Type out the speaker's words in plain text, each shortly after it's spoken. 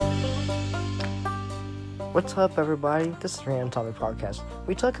What's up, everybody? This is Random Topic Podcast.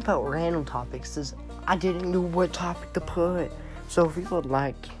 We talk about random topics as I didn't know what topic to put. So if you would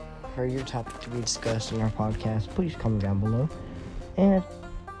like for your topic to be discussed in our podcast, please comment down below. And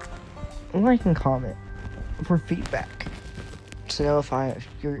like and comment for feedback to know if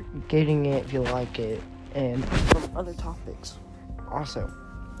you're getting it, if you like it, and from other topics. Also,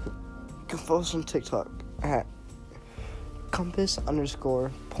 you can follow us on TikTok at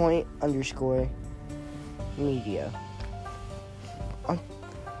compass_point_media.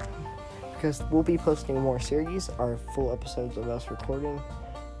 Because we'll be posting more series, our full episodes of us recording,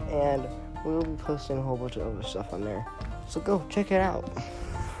 and we'll be posting a whole bunch of other stuff on there. So go check it out.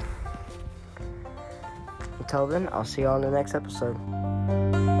 Until then, I'll see you on the next episode.